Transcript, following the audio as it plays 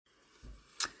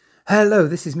Hello,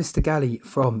 this is Mr. Galley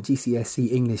from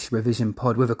GCSE English Revision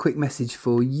Pod with a quick message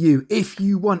for you. If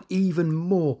you want even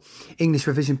more English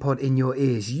Revision Pod in your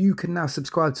ears, you can now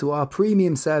subscribe to our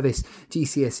premium service,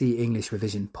 GCSE English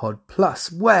Revision Pod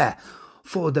Plus, where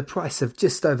for the price of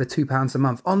just over £2 a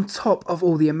month, on top of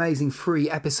all the amazing free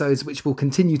episodes which will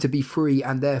continue to be free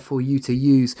and there for you to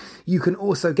use, you can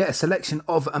also get a selection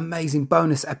of amazing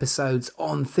bonus episodes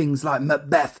on things like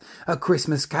Macbeth, A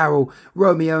Christmas Carol,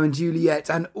 Romeo and Juliet,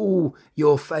 and all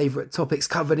your favourite topics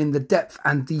covered in the depth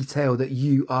and detail that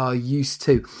you are used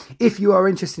to. If you are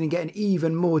interested in getting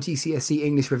even more GCSE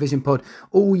English Revision Pod,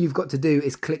 all you've got to do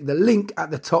is click the link at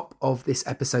the top of this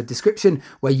episode description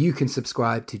where you can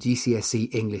subscribe to GCSE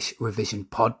English Revision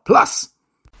Pod Plus.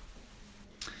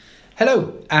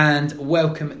 Hello and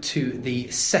welcome to the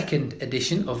second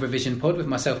edition of Revision Pod with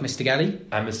myself, Mr. Galley.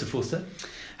 And Mr. Forster.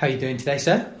 How are you doing today,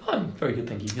 sir? I'm very good,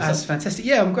 thank you. Yourself? That's fantastic.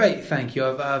 Yeah, I'm great, thank you.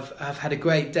 I've had a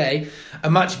great day. A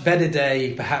much better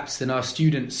day, perhaps, than our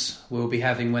students will be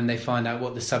having when they find out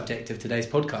what the subject of today's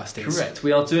podcast is. Correct.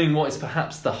 We are doing what is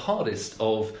perhaps the hardest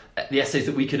of the essays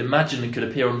that we could imagine and could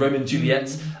appear on Romeo and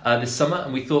Juliet this summer,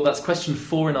 and we thought that's question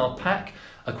 4 in our pack.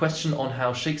 A question on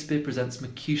how Shakespeare presents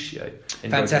Mercutio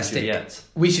in Romeo and Juliet.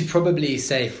 We should probably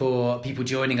say for people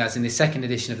joining us in the second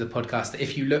edition of the podcast that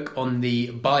if you look on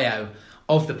the bio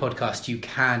of the podcast, you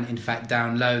can in fact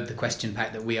download the question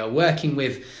pack that we are working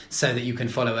with so that you can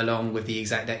follow along with the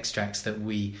exact extracts that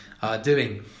we are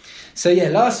doing. So yeah,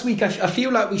 last week I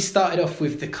feel like we started off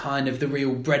with the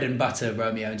real bread and butter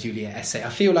Romeo and Juliet essay. I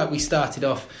feel like we started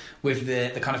off with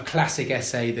the kind of classic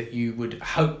essay that you would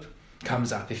hope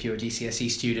comes up if you're a GCSE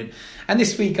student. And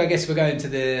this week I guess we're going to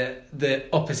the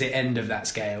opposite end of that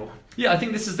scale. Yeah, I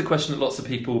think this is the question that lots of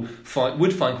people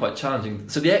would find quite challenging.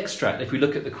 So the extract, if we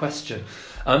look at the question,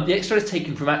 the extract is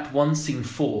taken from Act 1, Scene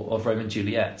 4 of Romeo and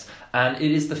Juliet, and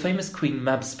it is the famous Queen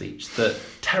Mab speech that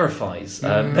terrifies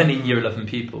many Year 11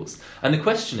 pupils. And the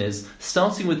question is,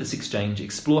 starting with this exchange,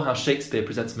 explore how Shakespeare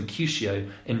presents Mercutio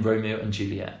in Romeo and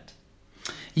Juliet.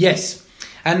 Yes.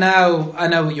 And now I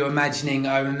know what you're imagining.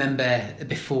 I remember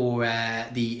before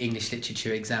the English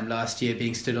literature exam last year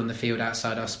being stood on the field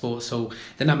outside our sports hall,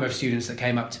 the number of students that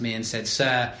came up to me and said,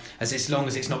 "Sir, as long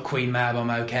as it's not Queen Mab,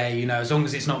 I'm okay. You know, as long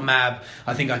as it's not Mab,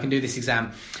 I think I can do this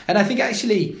exam." And I think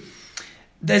actually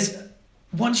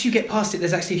once you get past it,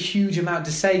 there's actually a huge amount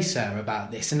to say, sir,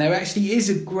 about this. And there actually is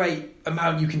a great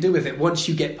amount you can do with it once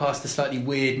you get past the slightly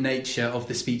weird nature of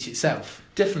the speech itself.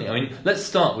 Definitely. I mean, let's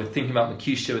start with thinking about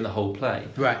Mercutio in the whole play.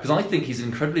 Right. Because I think he's an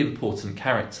incredibly important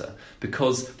character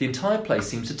because the entire play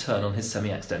seems to turn on his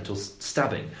semi-accidental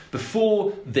stabbing.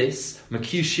 Before this,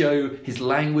 Mercutio, his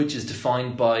language is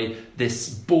defined by this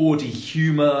bawdy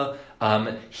humour.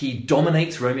 He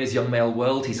dominates Romeo's young male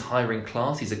world. He's higher in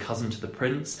class. He's a cousin to the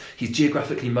prince. He's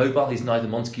geographically mobile. He's neither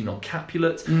Montague nor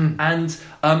Capulet. And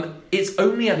it's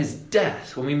only at his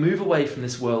death when we move away from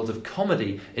this world of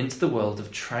comedy into the world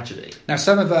of tragedy. Now,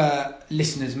 some of our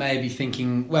listeners may be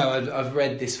thinking, well, I've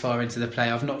read this far into the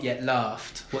play. I've not yet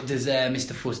laughed. What does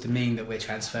Mr. Forster mean that we're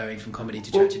transferring from comedy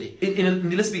to tragedy? In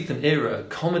the Elizabethan era,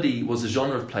 comedy was a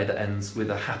genre of play that ends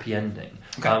with a happy ending.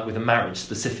 Okay. With a marriage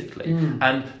specifically.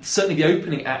 And certainly the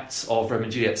opening acts of Romeo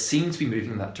and Juliet seem to be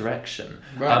moving in that direction.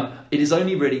 Right. It is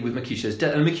only really with Mercutio's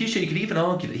death. And Mercutio, you could even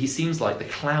argue that he seems like the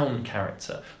clown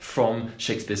character from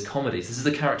Shakespeare's comedies. This is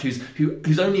a character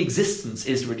whose only existence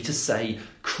is really to say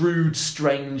crude,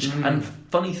 strange and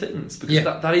funny things. Because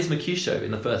that is Mercutio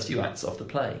in the first few acts of the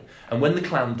play. And when the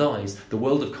clown dies, the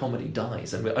world of comedy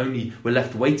dies. And we're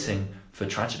left waiting for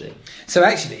tragedy. So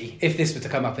actually, if this were to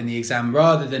come up in the exam,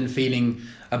 rather than feeling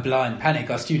a blind panic,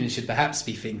 our students should perhaps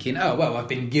be thinking, oh, well, I've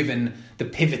been given the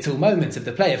pivotal moment of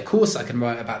the play. Of course I can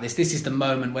write about this. This is the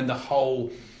moment when the whole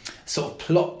sort of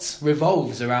plot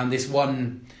revolves around this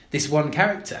one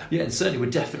character. Yeah, and certainly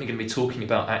we're definitely going to be talking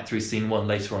about Act 3, Scene 1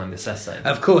 later on in this essay.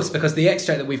 Of course, because the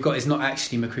extract that we've got is not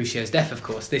actually Mercutio's death, of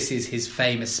course. This is his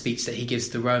famous speech that he gives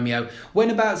to Romeo.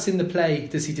 Whenabouts in the play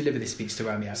does he deliver this speech to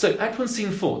Romeo? So Act 1,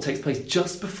 Scene 4 takes place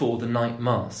just before the night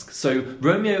masque. So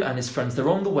Romeo and his friends, they're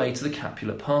on the way to the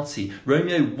Capulet party.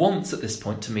 Romeo wants at this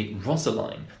point to meet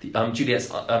Rosaline, Juliet's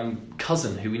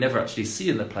cousin, who we never actually see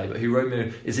in the play, but who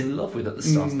Romeo is in love with at the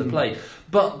start of the play.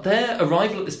 But their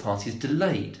arrival at this party is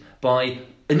delayed by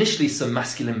initially some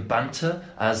masculine banter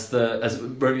as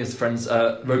Romeo's friends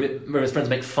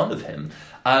make fun of him,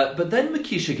 but then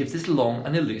Mercutio gives this long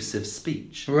and elusive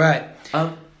speech. Right.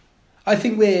 I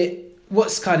think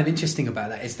what's kind of interesting about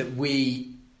that is that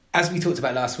we as we talked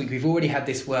about last week, we've already had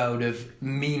this world of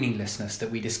meaninglessness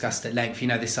that we discussed at length. You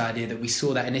know, this idea that we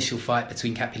saw that initial fight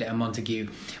between Capulet and Montague.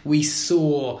 We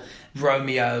saw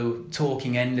Romeo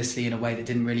talking endlessly in a way that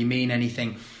didn't really mean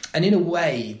anything. And in a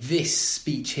way, this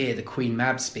speech here, the Queen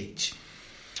Mab speech,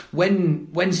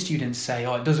 when students say,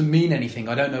 oh, it doesn't mean anything,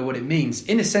 I don't know what it means,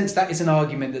 in a sense, that is an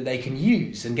argument that they can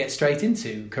use and get straight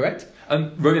into, correct?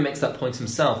 Romeo makes that point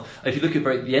himself. If you look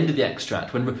at the end of the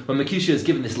extract, when Mercutio is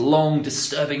given this long,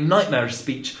 disturbing, nightmarish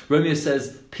speech, Romeo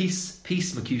says, "Peace,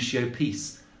 peace, Mercutio,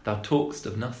 peace. Thou talk'st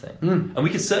of nothing." And we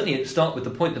can certainly start with the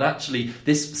point that actually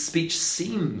this speech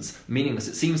seems meaningless.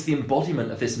 It seems the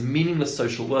embodiment of this meaningless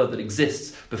social world that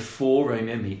exists before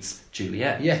Romeo meets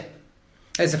Juliet. Yeah,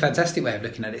 it's a fantastic way of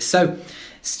looking at it. So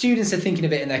students are thinking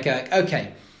of it and they're going,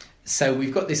 okay, so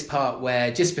we've got this part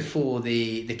where just before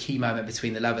the key moment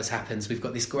between the lovers happens, we've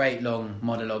got this great long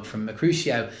monologue from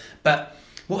Mercutio, but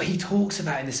what he talks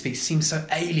about in the speech seems so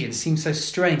alien, seems so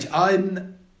strange.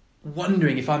 I'm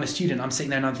wondering, if I'm a student, I'm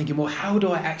sitting there and I'm thinking, well, how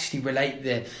do I actually relate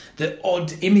the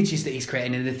odd images that he's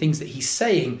creating and the things that he's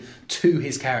saying to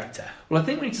his character? Well, I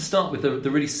think we need to start with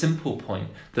the really simple point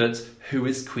that who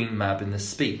is Queen Mab in this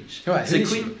speech? Right, so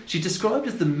she's described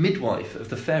as the midwife of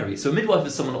the fairies. So a midwife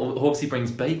is someone who obviously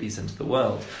brings babies into the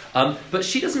world. But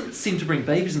she doesn't seem to bring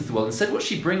babies into the world. Instead, what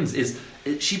she brings is,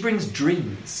 she brings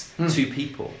dreams to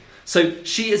people. So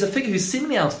she is a figure who's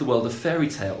seemingly out of the world of fairy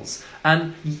tales.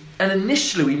 And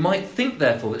initially we might think,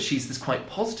 therefore, that she's this quite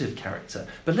positive character.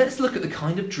 But let's look at the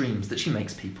kind of dreams that she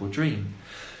makes people dream.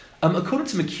 According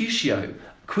to Mercutio,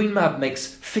 Queen Mab makes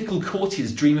fickle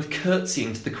courtiers dream of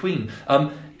curtsying to the Queen.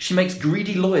 She makes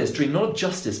greedy lawyers dream not of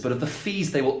justice, but of the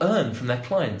fees they will earn from their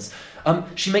clients.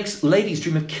 She makes ladies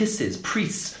dream of kisses,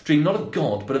 priests dream not of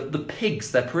God, but of the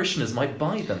pigs their parishioners might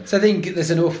buy them. So I think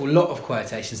there's an awful lot of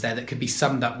quotations there that could be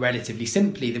summed up relatively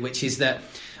simply, which is that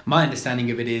my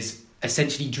understanding of it is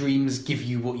essentially dreams give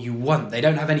you what you want. They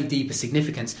don't have any deeper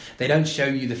significance. They don't show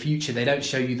you the future. They don't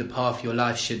show you the path your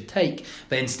life should take.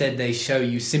 But instead they show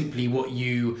you simply what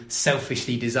you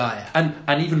selfishly desire. And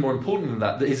even more important than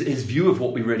that, his view of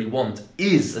what we really want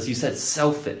is, as you said,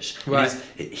 selfish. Right.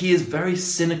 He is very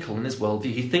cynical in his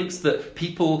worldview. He thinks that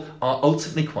people are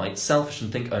ultimately quite selfish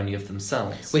and think only of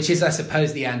themselves. Which is, I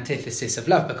suppose, the antithesis of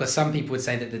love, because some people would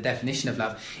say that the definition of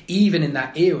love, even in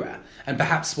that era, and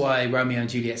perhaps why Romeo and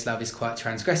Juliet's love is quite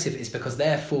transgressive, is because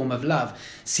their form of love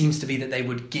seems to be that they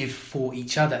would give for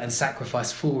each other and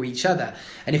sacrifice for each other.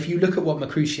 And if you look at what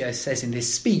Mercutio says in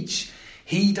this speech,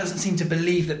 he doesn't seem to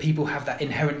believe that people have that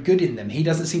inherent good in them. He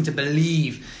doesn't seem to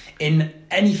believe in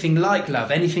anything like love,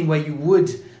 anything where you would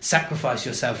sacrifice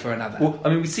yourself for another. Well, I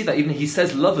mean, we see that even he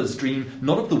says lovers dream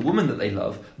not of the woman that they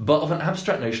love, but of an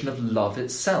abstract notion of love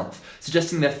itself,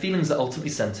 suggesting their feelings are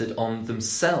ultimately centred on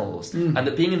themselves, and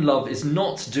that being in love is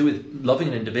not to do with loving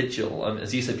an individual,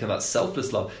 as you said, kind of that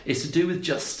selfless love. It's to do with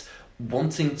just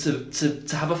wanting to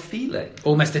have a feeling.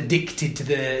 Almost addicted to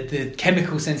the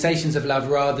chemical sensations of love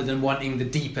rather than wanting the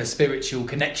deeper spiritual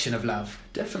connection of love.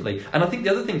 Definitely. And I think the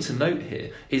other thing to note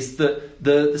here is that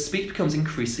the speech becomes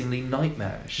increasingly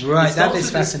nightmarish. Right, that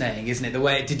is fascinating, isn't it? The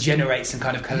way it degenerates and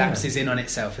kind of collapses in on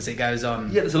itself as it goes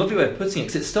on. Yeah, there's a lovely way of putting it,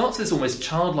 because it starts with this almost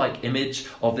childlike image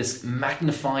of this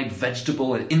magnified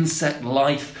vegetable and insect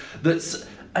life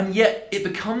and yet it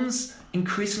becomes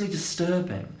increasingly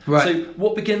disturbing. Right. So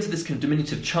what begins with this kind of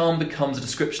diminutive charm becomes a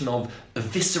description of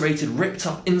eviscerated, ripped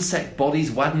up insect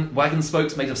bodies, wagon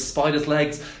spokes made of spiders'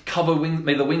 legs,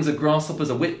 made of the wings of grasshoppers,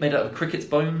 a whip made out of cricket's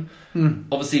bone.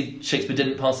 Obviously, Shakespeare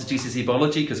didn't pass his GCSE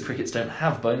biology because crickets don't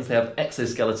have bones; they have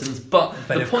exoskeletons. But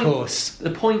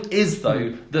the point is,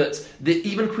 though, that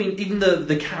even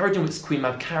the carriage in which Queen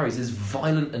Mab carries is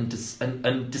violent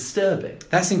and disturbing.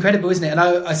 That's incredible, isn't it? And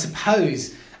I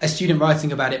suppose a student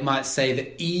writing about it might say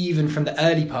that even from the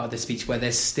early part of the speech, where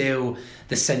there's still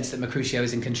the sense that Mercutio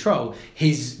is in control,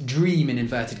 his dream, in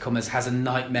inverted commas, has a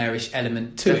nightmarish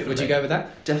element to it. Would you go with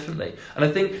that? Definitely. And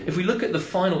I think if we look at the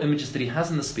final images that he has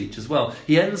in the speech as well,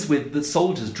 he ends with the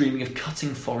soldiers dreaming of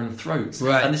cutting foreign throats.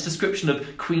 Right. And this description of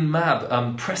Queen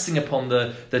Mab pressing upon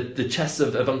the chests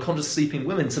of unconscious sleeping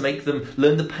women to make them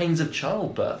learn the pains of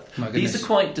childbirth. These are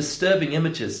quite disturbing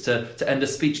images to end a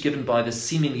speech given by this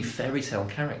seemingly fairy tale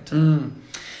character.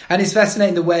 And it's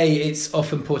fascinating the way it's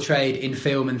often portrayed in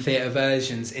film and theatre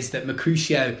versions, is that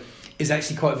Mercutio is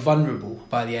actually quite vulnerable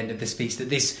by the end of the speech, that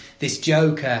this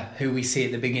joker who we see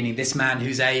at the beginning, this man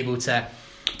who's able to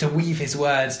weave his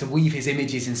words, to weave his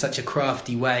images in such a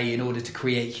crafty way in order to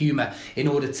create humour, in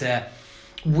order to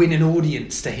win an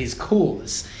audience to his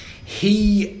cause,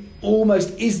 he almost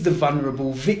is the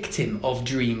vulnerable victim of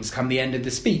dreams come the end of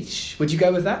the speech. Would you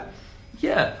go with that?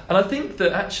 Yeah, and I think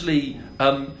that actually,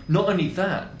 not only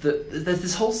that there's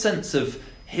this whole sense of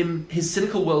his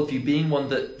cynical worldview being one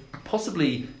that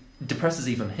possibly depresses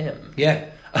even him. Yeah.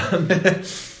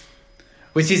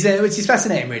 Which is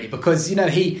fascinating, really, because, you know,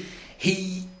 he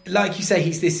like you say,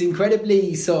 he's this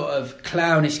incredibly sort of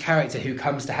clownish character who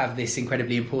comes to have this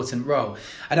incredibly important role.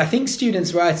 And I think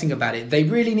students writing about it, they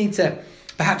really need to,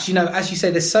 perhaps, you know, as you say,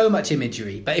 there's so much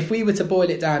imagery, but if we were to boil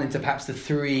it down into perhaps the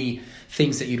 3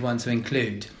 things that you'd want to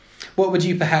include, what would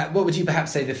you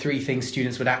perhaps say the 3 things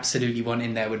students would absolutely want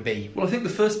in there would be? Well, I think the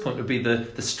first point would be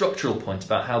the structural point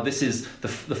about how this is the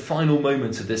final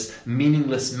moment of this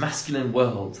meaningless masculine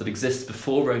world that exists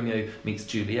before Romeo meets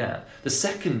Juliet. The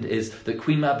second is that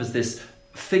Queen Mab is this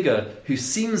figure who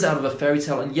seems out of a fairy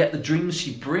tale, and yet the dreams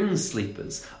she brings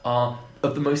sleepers are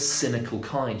of the most cynical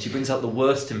kind. She brings out the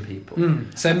worst in people.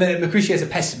 So Mercutio is a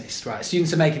pessimist, right?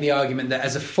 Students are making the argument that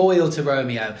as a foil to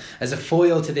Romeo, as a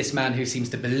foil to this man who seems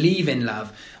to believe in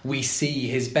love, we see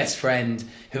his best friend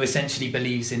who essentially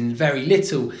believes in very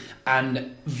little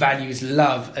and values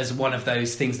love as one of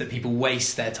those things that people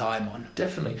waste their time on.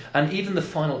 Definitely. And even the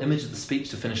final image of the speech,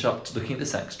 to finish up to looking at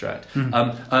this extract,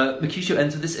 Mercutio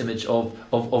entered this image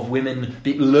of women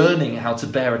learning how to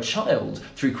bear a child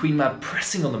through Queen Mab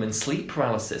pressing on them in sleep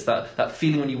paralysis, that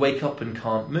feeling when you wake up and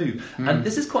can't move. And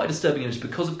this is quite a disturbing image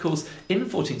because, of course, in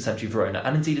 14th century Verona,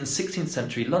 and indeed in 16th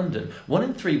century London, 1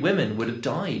 in 3 women would have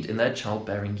died in their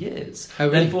childbearing years. Oh,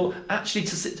 really? Therefore, actually,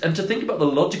 to think about the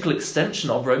logical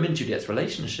extension of Romeo and Juliet's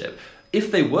relationship,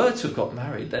 if they were to have got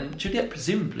married, then Juliet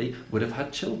presumably would have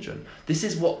had children. This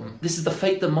is the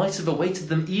fate that might have awaited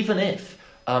them, even if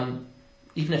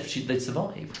they'd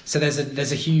survived. So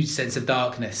there's a huge sense of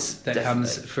darkness that Definitely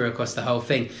comes through across the whole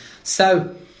thing.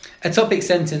 So a topic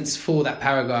sentence for that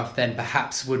paragraph then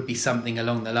perhaps would be something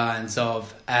along the lines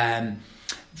of,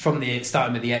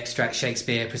 starting with the extract,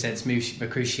 Shakespeare presents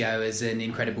Mercutio as an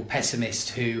incredible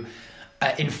pessimist who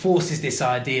enforces this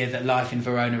idea that life in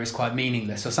Verona is quite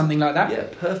meaningless, or something like that. Yeah,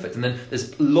 perfect. And then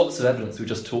there's lots of evidence we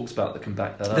just talked about that can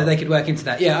back that up. That they could work into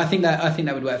that. Yeah, I think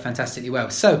that would work fantastically well.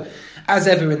 So, as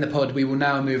ever in the pod, we will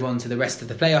now move on to the rest of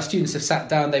the play. Our students have sat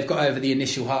down, they've got over the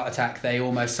initial heart attack they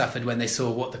almost suffered when they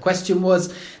saw what the question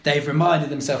was. They've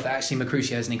reminded themselves that actually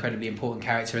Mercutio is an incredibly important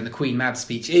character, and the Queen Mab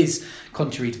speech is,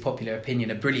 contrary to popular opinion,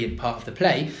 a brilliant part of the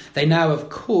play. They now, of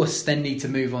course, then need to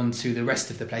move on to the rest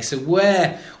of the play. So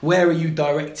where are you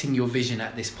directing your vision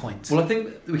at this point? Well, I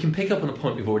think we can pick up on a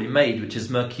point we've already made, which is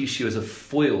Mercutio as a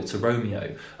foil to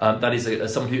Romeo. That is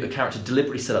a character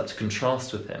deliberately set up to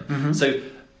contrast with him. Mm-hmm. So,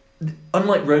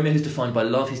 unlike Romeo, who's defined by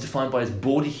love, he's defined by his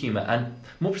bawdy humour and,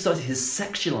 more precisely, his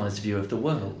sexualised view of the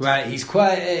world. Right, he's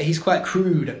quite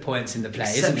crude at points in the play,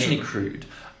 isn't he? Exceptionally crude.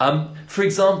 For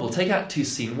example, take Act 2,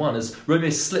 Scene 1, as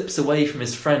Romeo slips away from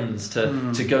his friends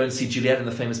to go and see Juliet in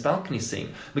the famous balcony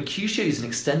scene. Mercutio uses an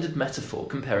extended metaphor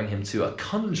comparing him to a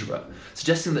conjurer,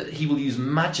 suggesting that he will use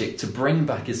magic to bring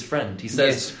back his friend. He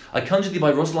says, yes. I conjure thee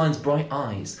by Rosaline's bright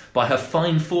eyes, by her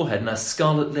fine forehead and her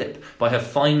scarlet lip, by her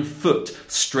fine foot,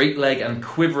 straight leg and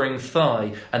quivering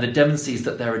thigh, and the demonstrates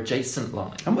that they're adjacent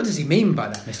lie. And what does he mean by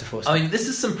that, Mr. Forster? I mean, this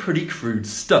is some pretty crude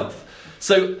stuff.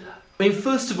 So,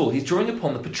 first of all, he's drawing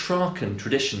upon the Petrarchan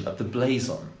tradition of the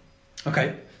blazon.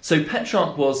 Okay. So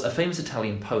Petrarch was a famous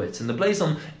Italian poet, and the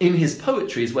blazon in his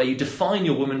poetry is where you define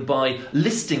your woman by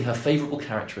listing her favourable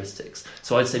characteristics.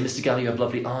 So I'd say, Mr. Gallo, you have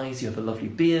lovely eyes, you have a lovely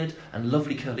beard, and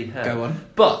lovely curly hair. Go on.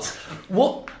 But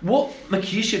what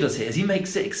Mercutio does here is he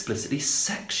makes it explicitly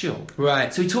sexual.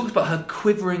 Right. So he talks about her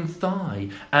quivering thigh,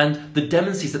 and the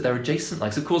demonstrates that they're adjacent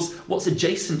likes. Of course, what's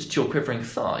adjacent to your quivering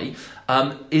thigh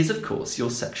is, of course,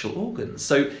 your sexual organs.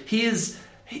 So he is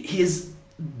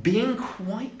being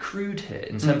quite crude here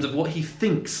in terms of what he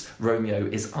thinks Romeo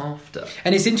is after.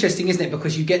 And it's interesting, isn't it?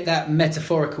 Because you get that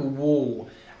metaphorical wall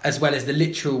as well as the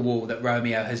literal wall that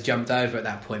Romeo has jumped over at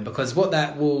that point. Because what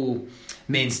that wall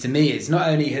means to me is not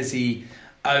only has he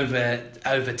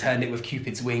overturned it with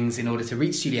Cupid's wings in order to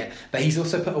reach Juliet, but he's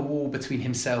also put a wall between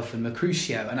himself and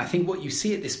Mercutio. And I think what you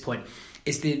see at this point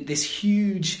is this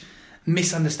huge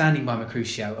misunderstanding by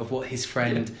Mercutio of what his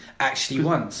friend actually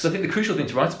wants. So I think the crucial thing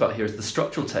to write about here is the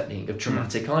structural technique of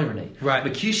dramatic irony. Right.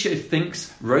 Mercutio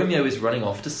thinks Romeo is running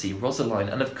off to see Rosaline,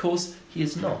 and of course he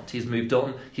is not. He has moved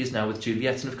on, he is now with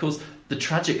Juliet, and of course the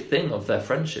tragic thing of their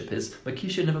friendship is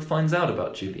Mercutio never finds out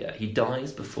about Juliet. He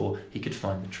dies before he could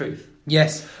find the truth.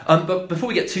 Yes. But before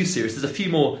we get too serious, there's a few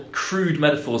more crude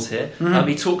metaphors here.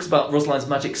 He talks about Rosaline's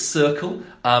magic circle,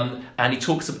 and he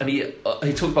talks about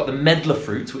the medlar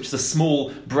fruit, which is a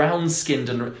small brown-skinned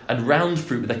and round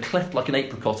fruit with a cleft like an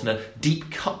apricot and a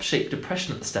deep cup-shaped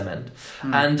depression at the stem end.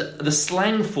 And the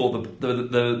slang for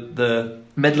the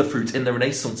Medlar in the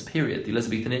Renaissance period, the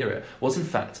Elizabethan era, was in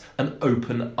fact an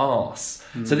open arse.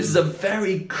 So this is a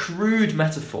very crude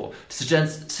metaphor to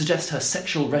suggest her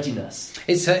sexual readiness.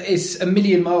 It's a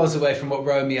million miles away from what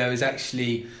Romeo is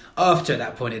actually after at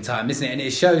that point in time, isn't it? And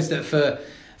it shows that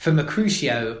for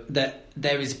Mercutio, that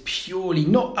there is purely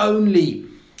not only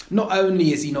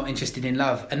is he not interested in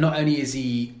love, and not only is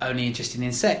he only interested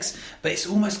in sex, but it's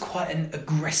almost quite an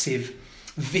aggressive,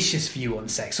 vicious view on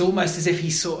sex, almost as if he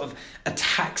sort of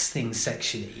attacks things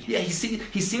sexually. Yeah, he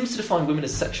seems to define women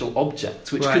as sexual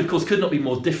objects, which could not be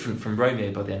more different from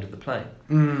Romeo by the end of the play.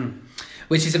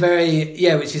 Which is a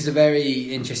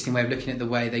very interesting way of looking at the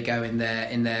way they go in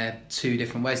their two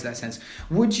different ways in that sense.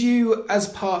 Would you, as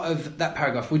part of that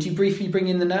paragraph, would you briefly bring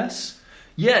in the nurse?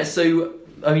 Yeah, so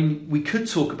I mean, we could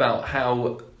talk about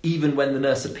how even when the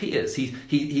nurse appears,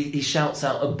 he shouts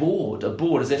out aboard,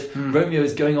 as if Romeo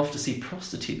is going off to see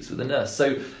prostitutes with the nurse.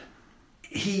 So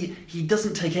he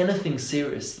doesn't take anything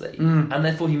seriously, and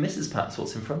therefore he misses perhaps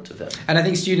what's in front of him. And I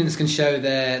think students can show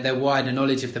their wider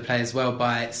knowledge of the play as well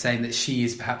by saying that she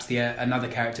is perhaps another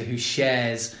character who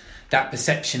shares that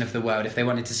perception of the world, if they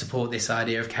wanted to support this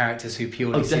idea of characters who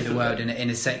purely see the world in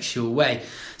a sexual way.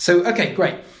 So, okay,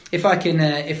 great. If I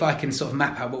can sort of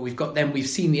map out what we've got, then we've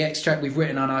seen the extract, we've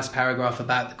written our nice paragraph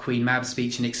about the Queen Mab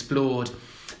speech and explored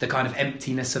the kind of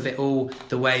emptiness of it all,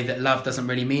 the way that love doesn't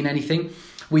really mean anything.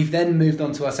 We've then moved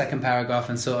on to our second paragraph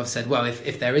and sort of said, well,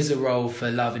 if there is a role for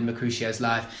love in Mercutio's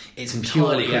life, it's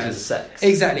purely because of sex.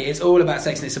 Exactly, it's all about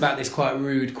sex, and it's about this quite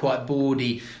rude, quite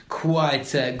bawdy,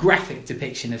 quite graphic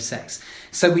depiction of sex.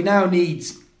 So we now need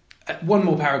one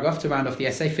more paragraph to round off the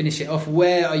essay, finish it off.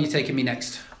 Where are you taking me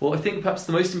next? Well, I think perhaps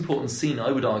the most important scene,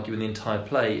 I would argue, in the entire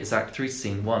play is Act 3,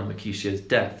 Scene 1, Mercutio's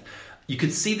death. You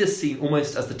could see this scene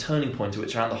almost as the turning point at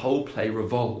which around the whole play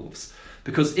revolves.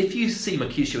 Because if you see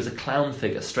Mercutio as a clown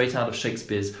figure straight out of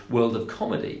Shakespeare's world of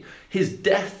comedy, his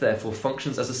death therefore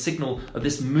functions as a signal of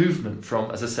this movement from,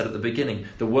 as I said at the beginning,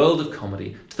 the world of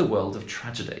comedy to the world of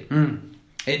tragedy.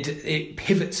 It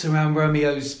pivots around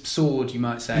Romeo's sword, you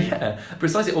might say. Yeah,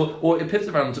 precisely. Or it pivots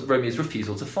around Romeo's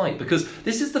refusal to fight, because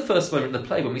this is the first moment in the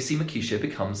play when we see Mercutio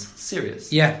becomes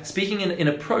serious. Yeah. Speaking in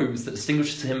a prose that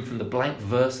distinguishes him from the blank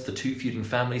verse of the two feuding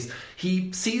families,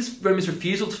 he sees Romeo's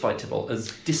refusal to fight Tybalt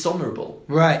as dishonourable.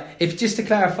 Right. If just to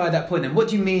clarify that point then, what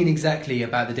do you mean exactly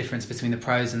about the difference between the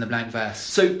prose and the blank verse?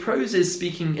 So prose is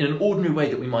speaking in an ordinary way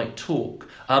that we might talk.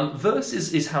 Verse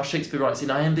is how Shakespeare writes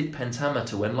in iambic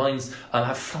pentameter, when lines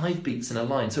have 5 beats in a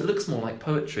line, so it looks more like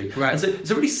poetry. Right. And so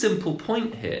it's a really simple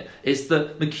point here, is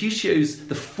that Mercutio's,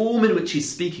 the form in which he's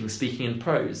speaking in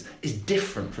prose, is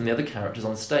different from the other characters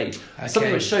on stage. Okay.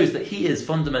 Something which shows that he is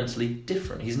fundamentally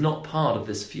different. He's not part of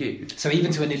this feud. So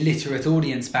even to an illiterate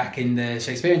audience back in the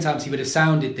Shakespearean times, he would have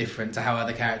sounded different to how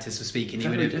other characters were speaking. He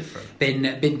would have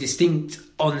been distinct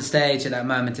on stage at that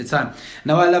moment in time.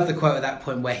 Now, I love the quote at that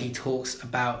point where he talks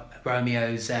about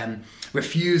Romeo's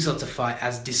refusal to fight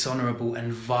as dishonourable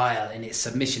and vile in its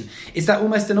submission. Is that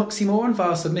almost an oxymoron,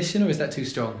 vile submission, or is that too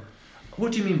strong?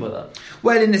 What do you mean by that?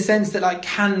 Well, in the sense that, like,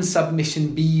 can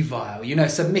submission be vile? You know,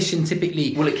 submission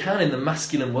typically... Well, it can in the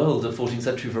masculine world of 14th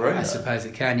century Verona. I suppose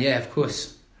it can, yeah, of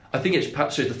course. I think it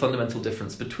perhaps shows the fundamental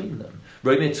difference between them.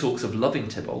 Romeo talks of loving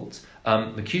Tybalt.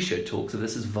 Mercutio talks of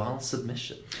this as vile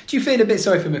submission. Do you feel a bit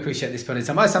sorry for Mercutio at this point in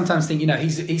time? I sometimes think, you know,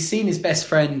 he's seen his best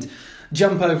friend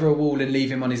jump over a wall and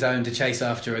leave him on his own to chase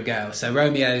after a girl. So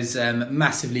Romeo's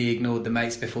massively ignored the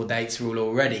mates before dates rule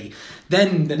already.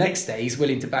 Then the next day he's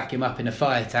willing to back him up in a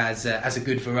fight as a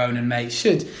good Veronan mate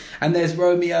should. And there's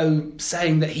Romeo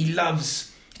saying that he loves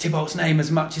Tybalt's name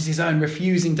as much as his own,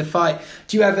 refusing to fight.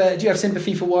 Do you have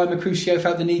sympathy for why Mercutio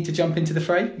felt the need to jump into the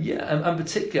fray? Yeah, and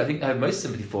particularly I think I have most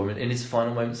sympathy for him in his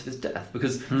final moments of his death,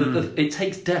 because it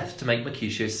takes death to make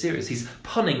Mercutio serious. He's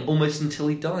punning almost until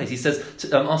he dies. He says,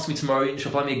 ask me tomorrow and you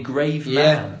shall find me a grave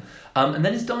man. And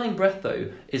then his dying breath,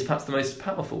 though, is perhaps the most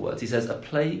powerful words. He says, a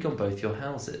plague on both your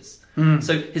houses.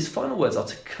 So his final words are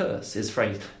to curse, his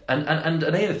phrase. And an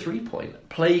AO3 point,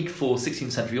 plague for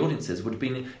 16th century audiences would have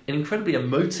been an incredibly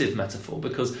emotive metaphor,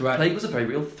 because plague was a very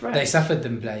real threat. They suffered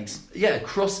them plagues. Yeah,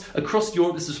 across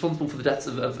Europe, this is responsible for the deaths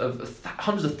of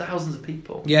hundreds of thousands of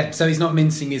people. Yeah, so he's not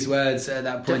mincing his words at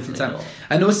that point in time. Not.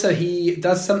 And also he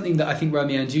does something that I think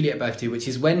Romeo and Juliet both do, which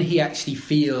is when he actually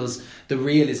feels the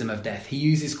realism of death, he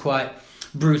uses quite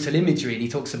brutal imagery, and he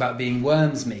talks about being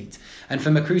worm's meat. And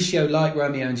for Mercutio, like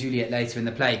Romeo and Juliet later in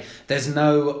the play, there's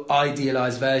no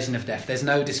idealised version of death. There's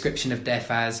no description of death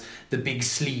as the big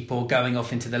sleep or going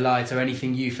off into the light or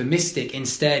anything euphemistic.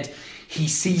 Instead, he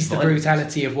sees the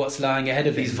brutality of what's lying ahead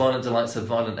of him. These violent delights have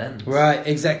violent ends. Right,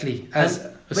 exactly.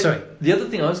 Sorry. The other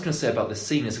thing I was going to say about this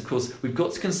scene is, of course, we've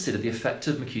got to consider the effect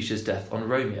of Mercutio's death on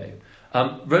Romeo.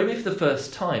 Romeo, for the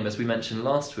first time, as we mentioned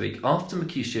last week, after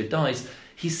Mercutio dies,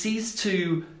 he ceases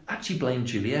to actually blame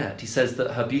Juliet. He says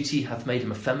that her beauty hath made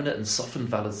him effeminate and softened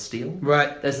valour's steel.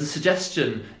 Right. There's the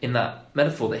suggestion in that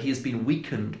metaphor that he has been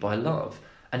weakened by love,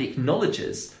 and he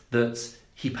acknowledges that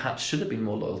he perhaps should have been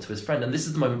more loyal to his friend. And this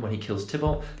is the moment when he kills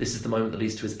Tybalt. This is the moment that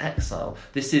leads to his exile.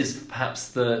 This is perhaps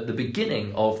the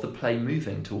beginning of the play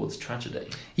moving towards tragedy.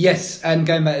 Yes, and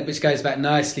which goes back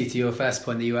nicely to your first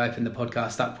point that you opened the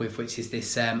podcast up with, which is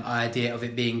this idea of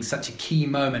it being such a key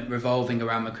moment revolving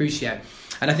around Mercutio.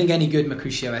 And I think any good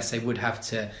Mercutio essay would have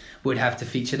to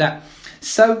feature that.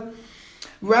 So,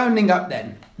 rounding up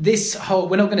then,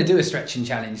 we're not going to do a stretch and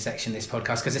challenge section this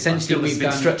podcast, because essentially we've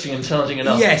been stretching and challenging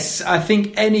enough. Yes, I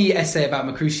think any essay about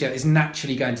Mercutio is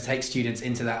naturally going to take students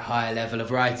into that higher level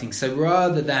of writing. So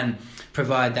rather than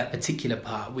provide that particular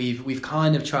part, we've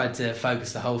kind of tried to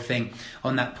focus the whole thing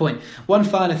on that point. One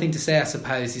final thing to say, I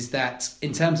suppose, is that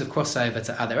in terms of crossover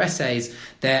to other essays,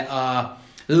 there are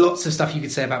lots of stuff you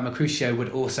could say about Mercutio would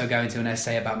also go into an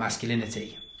essay about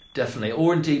masculinity. Definitely,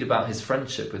 or indeed about his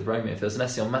friendship with Romeo. If there's an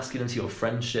essay on masculinity or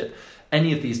friendship,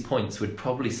 any of these points would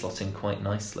probably slot in quite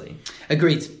nicely.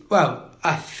 Agreed. Well,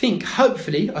 I think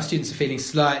hopefully our students are feeling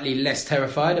slightly less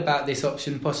terrified about this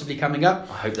option possibly coming up.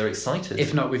 I hope they're excited.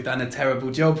 If not, we've done a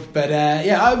terrible job. But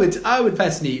I would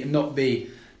personally not be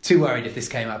too worried if this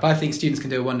came up. I think students can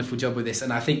do a wonderful job with this,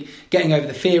 and I think getting over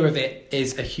the fear of it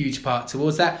is a huge part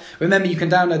towards that. Remember, you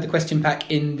can download the question pack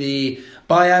in the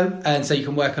bio, and so you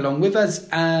can work along with us.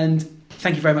 And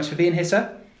thank you very much for being here,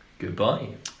 sir.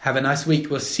 Goodbye. Have a nice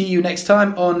week. We'll see you next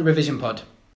time on Revision Pod.